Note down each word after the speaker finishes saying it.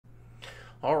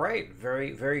All right,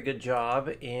 very, very good job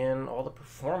in all the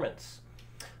performance.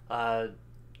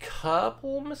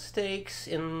 Couple mistakes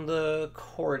in the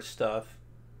chord stuff,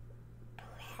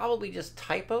 probably just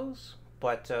typos,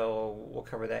 but we'll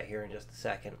cover that here in just a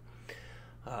second.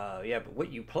 Yeah, but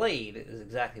what you played is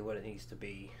exactly what it needs to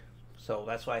be. So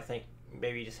that's why I think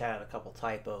maybe you just had a couple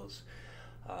typos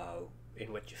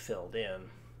in what you filled in,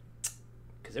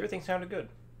 because everything sounded good.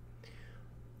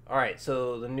 All right,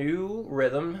 so the new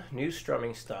rhythm, new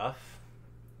strumming stuff.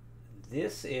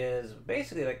 This is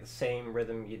basically like the same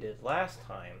rhythm you did last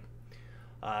time.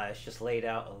 It's just laid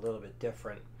out a little bit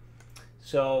different.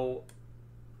 So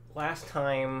last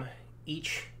time,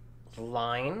 each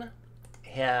line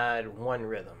had one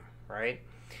rhythm, right?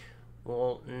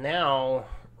 Well, now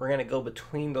we're going to go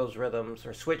between those rhythms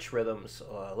or switch rhythms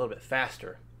a little bit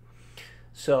faster.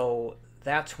 So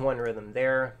that's one rhythm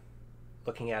there,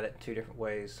 looking at it two different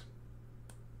ways.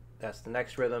 That's the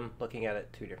next rhythm, looking at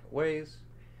it two different ways.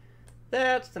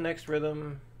 That's the next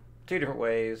rhythm, two different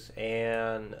ways.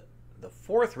 And the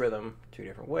fourth rhythm, two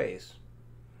different ways.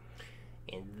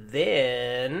 And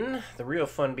then the real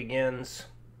fun begins.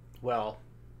 Well,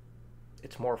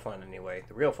 it's more fun anyway.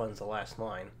 The real fun's the last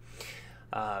line.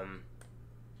 But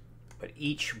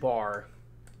each bar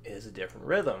is a different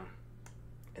rhythm.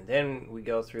 And then we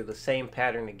go through the same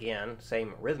pattern again,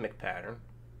 same rhythmic pattern.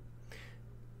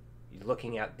 You're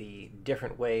looking at the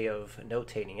different way of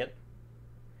notating it.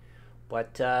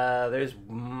 But there's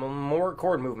more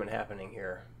chord movement happening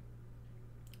here.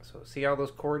 So see all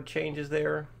those chord changes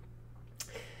there?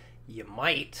 You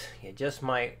just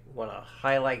might want to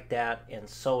highlight that and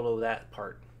solo that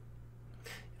part.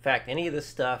 In fact, any of the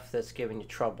stuff that's giving you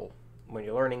trouble when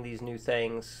you're learning these new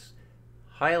things,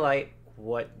 highlight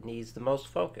what needs the most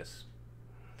focus.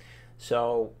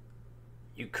 So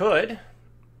you could,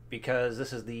 because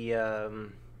this is the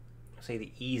say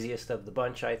the easiest of the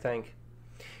bunch, I think.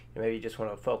 Maybe you just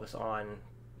want to focus on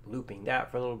looping that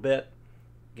for a little bit,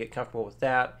 get comfortable with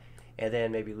that, and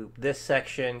then maybe loop this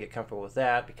section, get comfortable with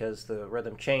that, because the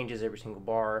rhythm changes every single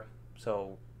bar.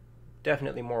 So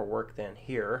definitely more work than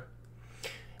here.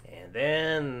 And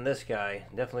then this guy,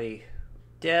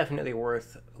 definitely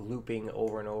worth looping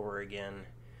over and over again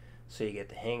so you get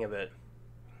the hang of it.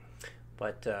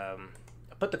 But I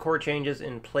put the chord changes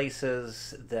in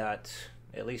places that,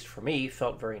 at least for me,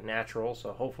 felt very natural,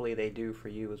 so hopefully they do for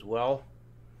you as well.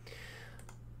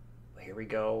 Here we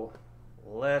go.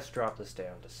 Let's drop this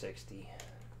down to 60.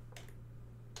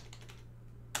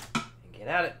 And get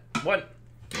at it. 1,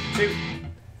 2,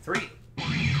 3,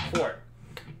 4.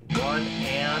 1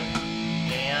 and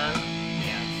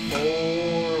 4.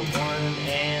 1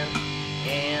 and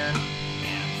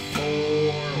 4.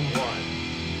 1,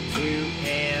 2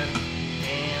 and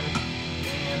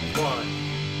 1.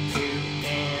 2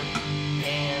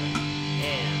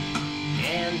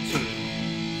 and 2.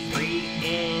 3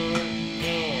 and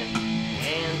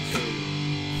 2.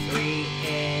 3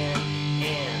 and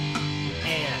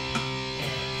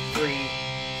 3,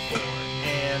 4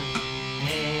 and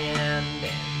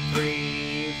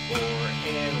 3, 4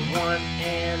 and 1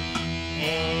 and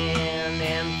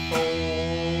 4.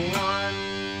 1,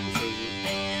 2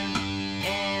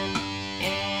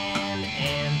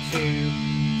 and 2.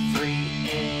 3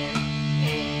 and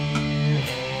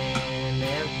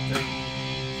 3,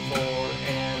 4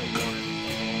 and 1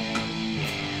 and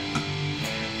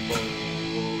 4. 1,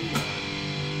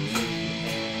 2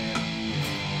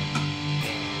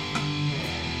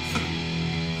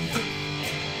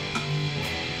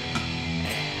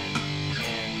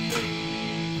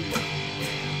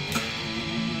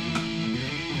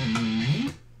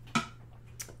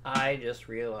 I just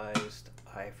realized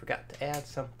I forgot to add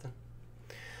something.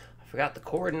 I forgot the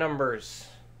chord numbers.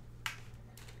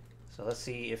 So let's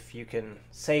see if you can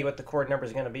say what the chord number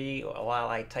is going to be while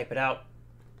I type it out.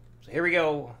 So here we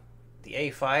go. The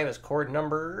A5 is chord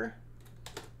number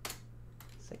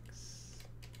 6.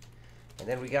 And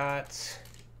then we got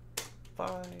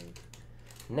 5.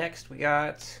 Next we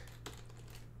got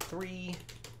 3.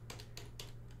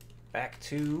 Back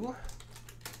to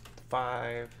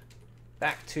 5.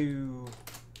 Back to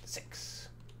 6.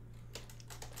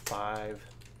 5.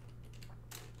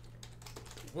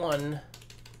 1.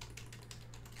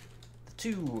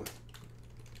 2.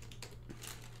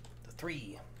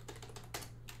 3.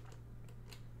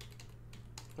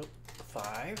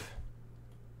 5.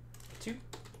 2.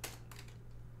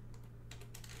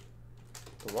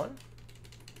 1.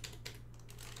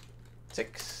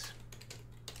 6.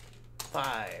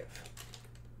 5.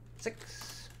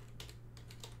 6.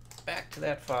 Back to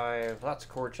that 5. Lots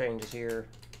of chord changes here.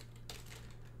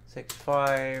 6,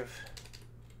 5,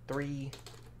 3,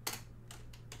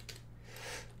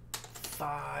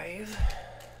 5,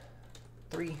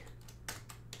 3,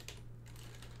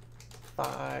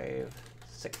 5,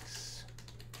 6,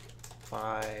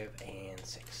 5, and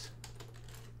 6.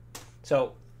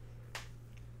 So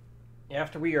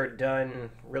after we are done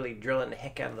really drilling the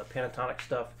heck out of the pentatonic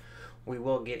stuff, we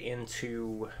will get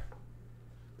into,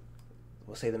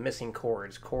 we'll say, the missing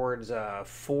chords. Chords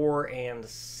 4 and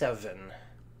 7.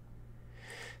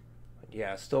 But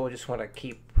yeah, still just want to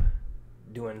keep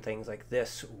doing things like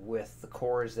this with the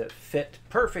chords that fit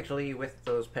perfectly with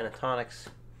those pentatonics.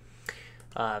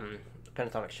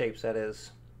 Pentatonic shapes, that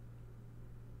is.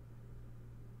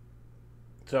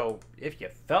 So if you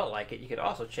felt like it, you could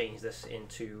also change this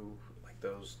into like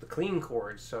the clean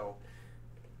chords. So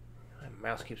my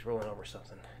mouse keeps rolling over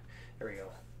something. There we go.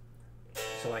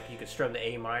 So like you could strum the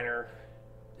A minor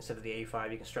instead of the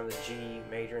A5. You can strum the G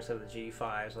major instead of the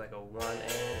G5. So like a 1 and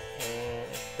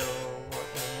do 1 and do 1.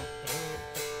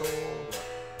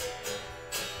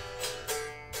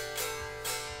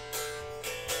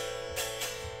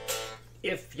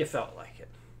 If you felt like it.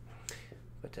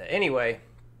 But anyway,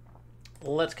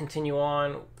 let's continue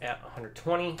on at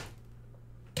 120.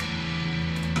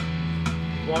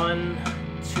 1,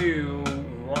 2,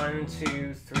 1,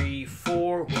 2, 3,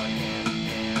 4. 1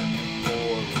 and 4.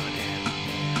 1 and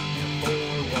 4.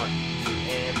 1, 2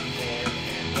 and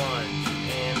 1, 2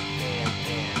 and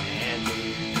 2,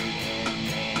 3 and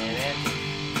 2,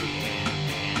 3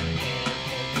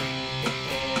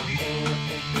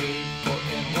 4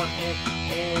 and 1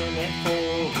 and 4.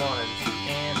 1, 2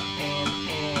 and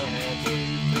 2,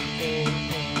 3 and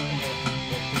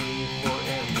 3, 4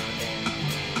 and 1.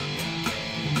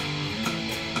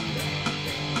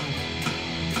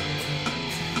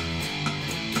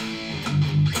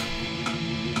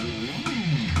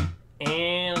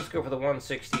 And let's go for the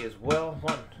 160 as well.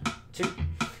 1, 2,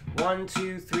 1,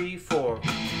 2, 3, 4.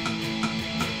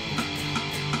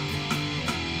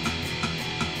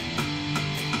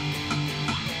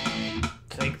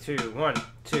 Take 2, 1,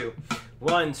 2,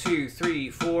 1, 2, 3,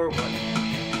 4, 1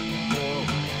 and 4, 1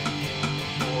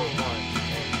 and 4, 1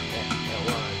 and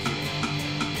 1,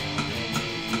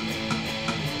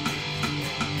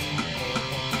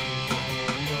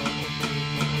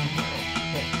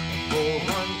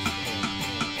 4, 1.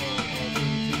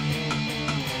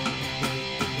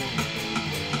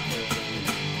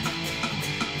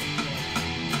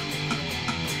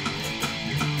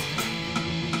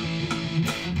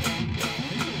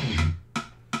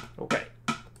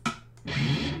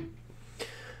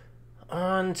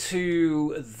 On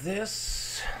to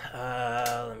this.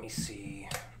 Let me see.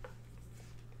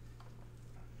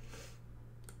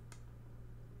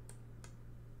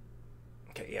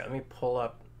 Okay, yeah, let me pull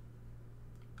up.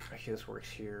 Actually, this works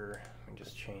here. Let me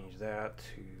just change that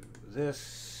to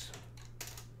this.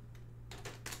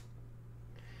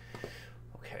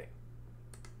 Okay.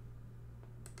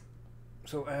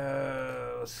 So,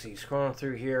 let's see. Scrolling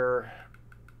through here,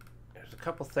 there's a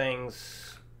couple things.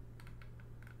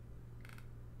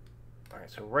 Alright,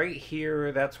 so right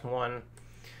here, that's one.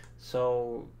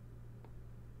 So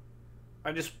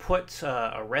I just put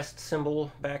a rest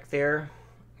symbol back there,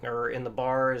 or in the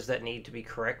bars that need to be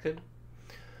corrected.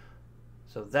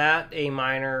 So that A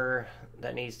minor,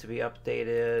 that needs to be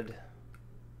updated.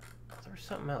 Oh, there's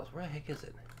something else. Where the heck is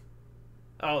it?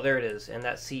 Oh, there it is, and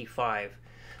that C5.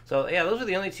 So yeah, those are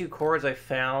the only two chords I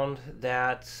found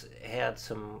that had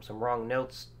some wrong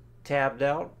notes tabbed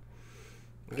out.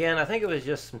 Again, I think it was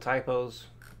just some typos.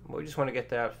 We just want to get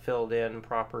that filled in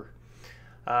proper.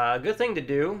 A good thing to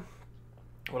do,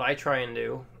 what I try and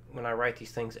do when I write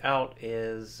these things out,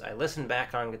 is I listen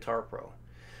back on Guitar Pro.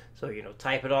 So, you know,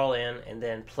 type it all in and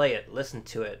then play it, listen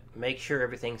to it, make sure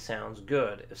everything sounds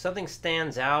good. If something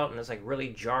stands out and it's like really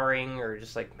jarring or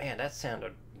just like, man, that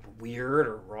sounded weird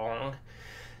or wrong,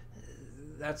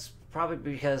 that's probably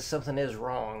because something is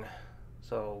wrong.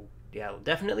 So, yeah,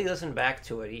 definitely listen back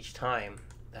to it each time.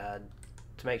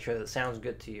 To make sure that it sounds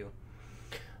good to you.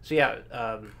 So yeah,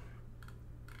 I'm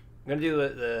going to do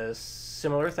the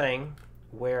similar thing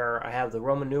where I have the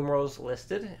Roman numerals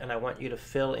listed and I want you to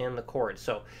fill in the chords.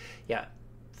 So yeah,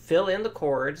 fill in the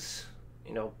chords,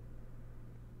 you know,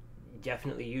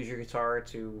 definitely use your guitar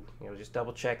to, you know, just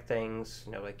double check things,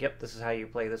 you know, like, yep, this is how you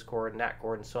play this chord and that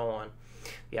chord and so on.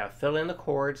 Yeah, fill in the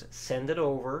chords, send it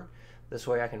over. This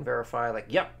way I can verify, like,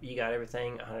 yep, you got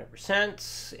everything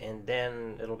 100%, and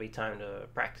then it'll be time to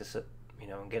practice it, you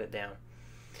know, and get it down.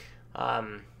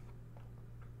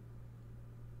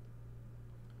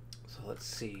 So let's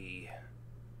see.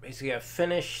 Basically, I've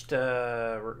finished,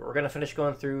 we're going to finish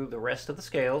going through the rest of the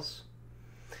scales.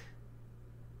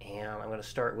 And I'm going to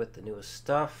start with the newest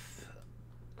stuff.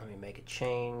 Let me make a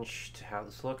change to how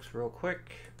this looks real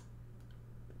quick.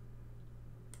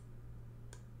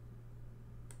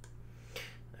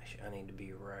 Actually, I need to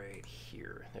be right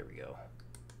here. There we go.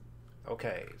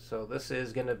 Okay, so this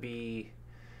is going to be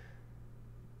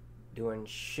doing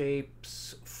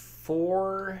shapes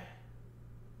 4.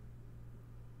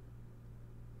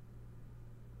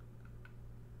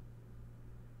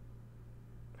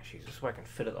 Actually, just so I can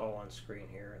fit it all on screen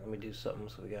here. Let me do something.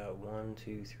 So we got 1,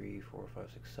 2, 3, 4,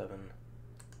 5, 6, 7.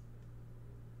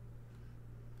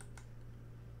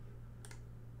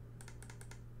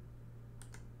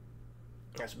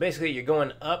 So basically, you're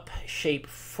going up shape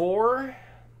 4,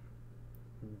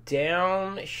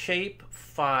 down shape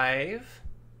 5.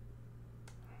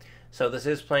 So this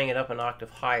is playing it up an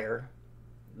octave higher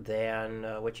than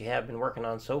what you have been working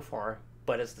on so far,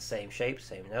 but it's the same shape,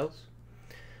 same notes.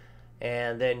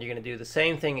 And then you're going to do the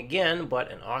same thing again,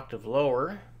 but an octave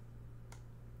lower.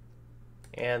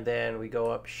 And then we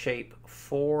go up shape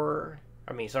 4.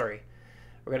 We're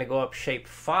going to go up shape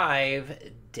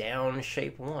 5, down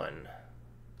shape 1.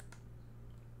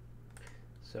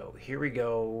 So here we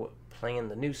go, playing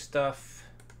the new stuff.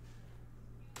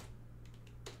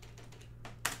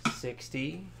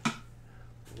 60.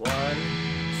 1,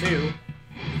 2,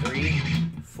 3,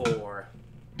 4.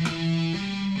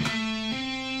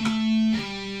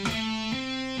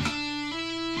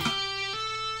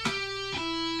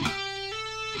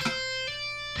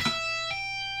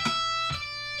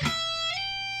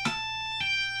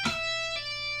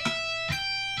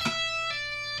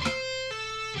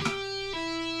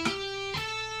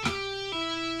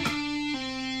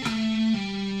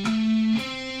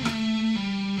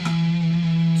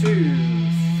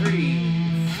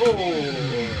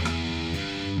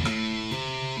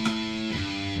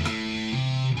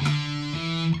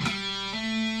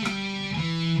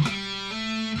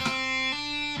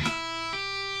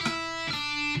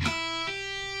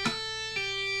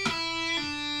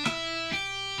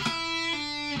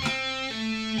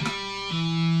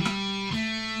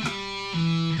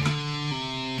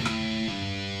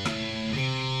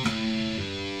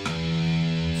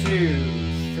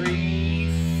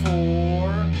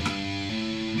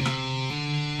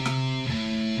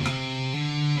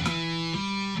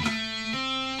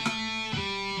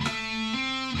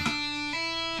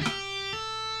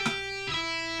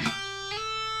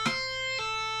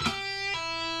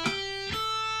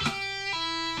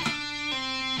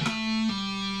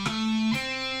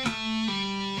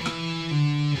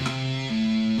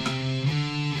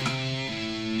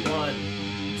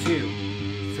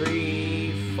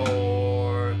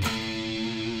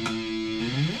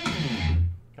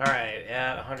 Alright,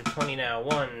 at 120 now.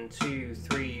 1, 2,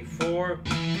 3, 4.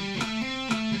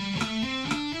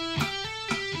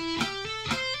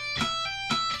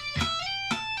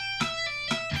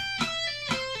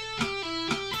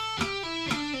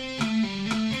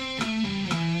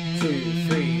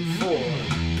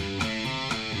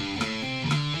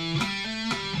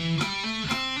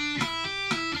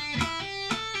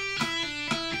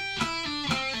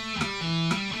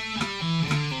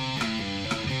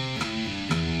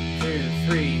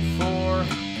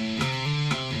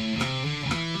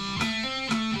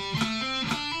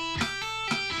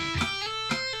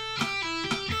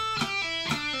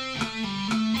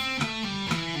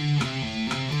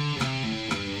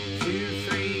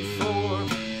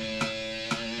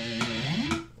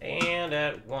 And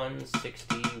at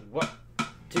 160, 1,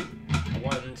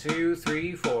 2,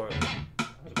 3, 4. I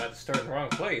was about to start in the wrong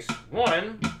place.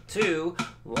 1, 2,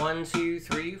 1, 2,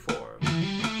 3, 4.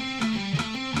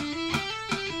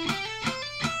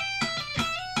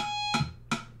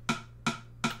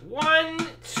 1,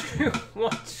 2,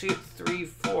 1, 2, 3,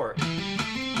 4.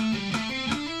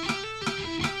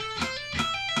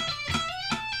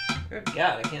 Good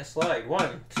God, I can't slide.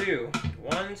 1, 2,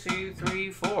 1, 2,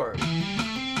 3, 4. 2,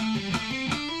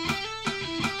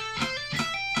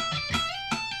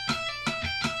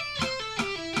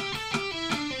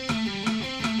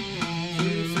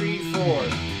 3, 4.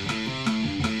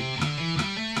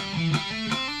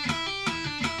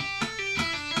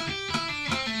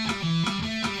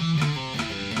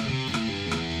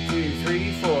 2,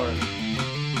 3, 4.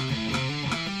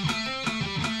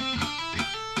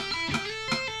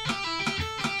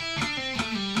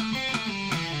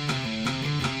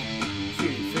 2,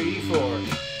 3, 4.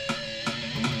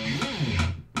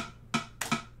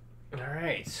 All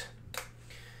right.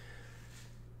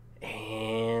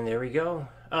 And there we go.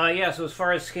 Yeah, so as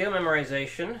far as scale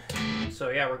memorization, so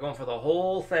yeah, we're going for the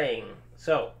whole thing.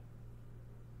 So,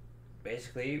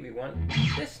 basically, we want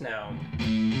this now.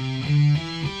 1,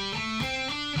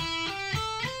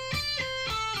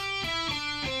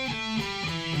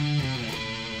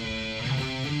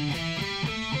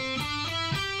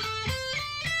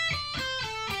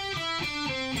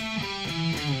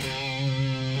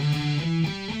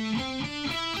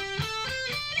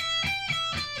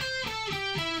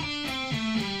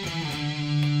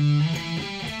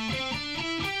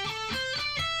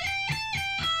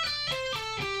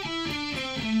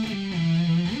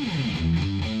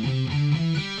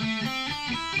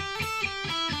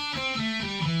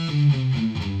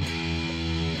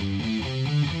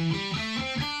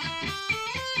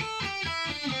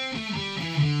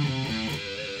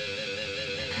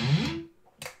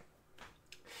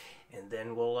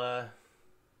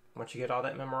 once you get all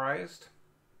that memorized,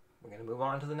 we're going to move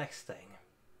on to the next thing.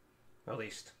 Or at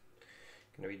least,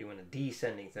 going to be doing a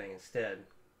descending thing instead.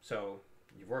 So,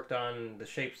 you've worked on the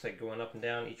shapes like going up and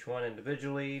down each one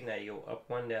individually. Now you go up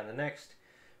one, down the next.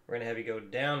 We're going to have you go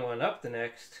down one, up the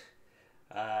next.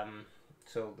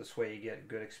 So this way you get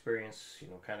good experience, you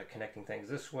know, kind of connecting things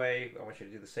this way. I want you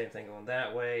to do the same thing going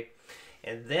that way.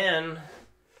 And then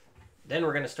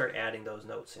we're going to start adding those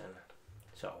notes in.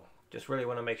 So just really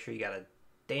want to make sure you got a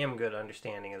damn good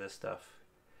understanding of this stuff.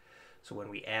 So when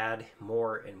we add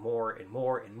more and more and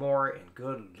more and more, and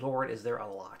good Lord, is there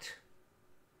a lot.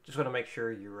 Just want to make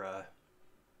sure you're,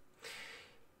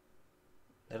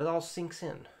 that it all sinks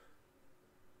in.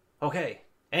 Okay,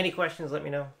 any questions, let me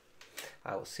know.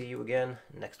 I will see you again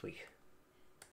next week.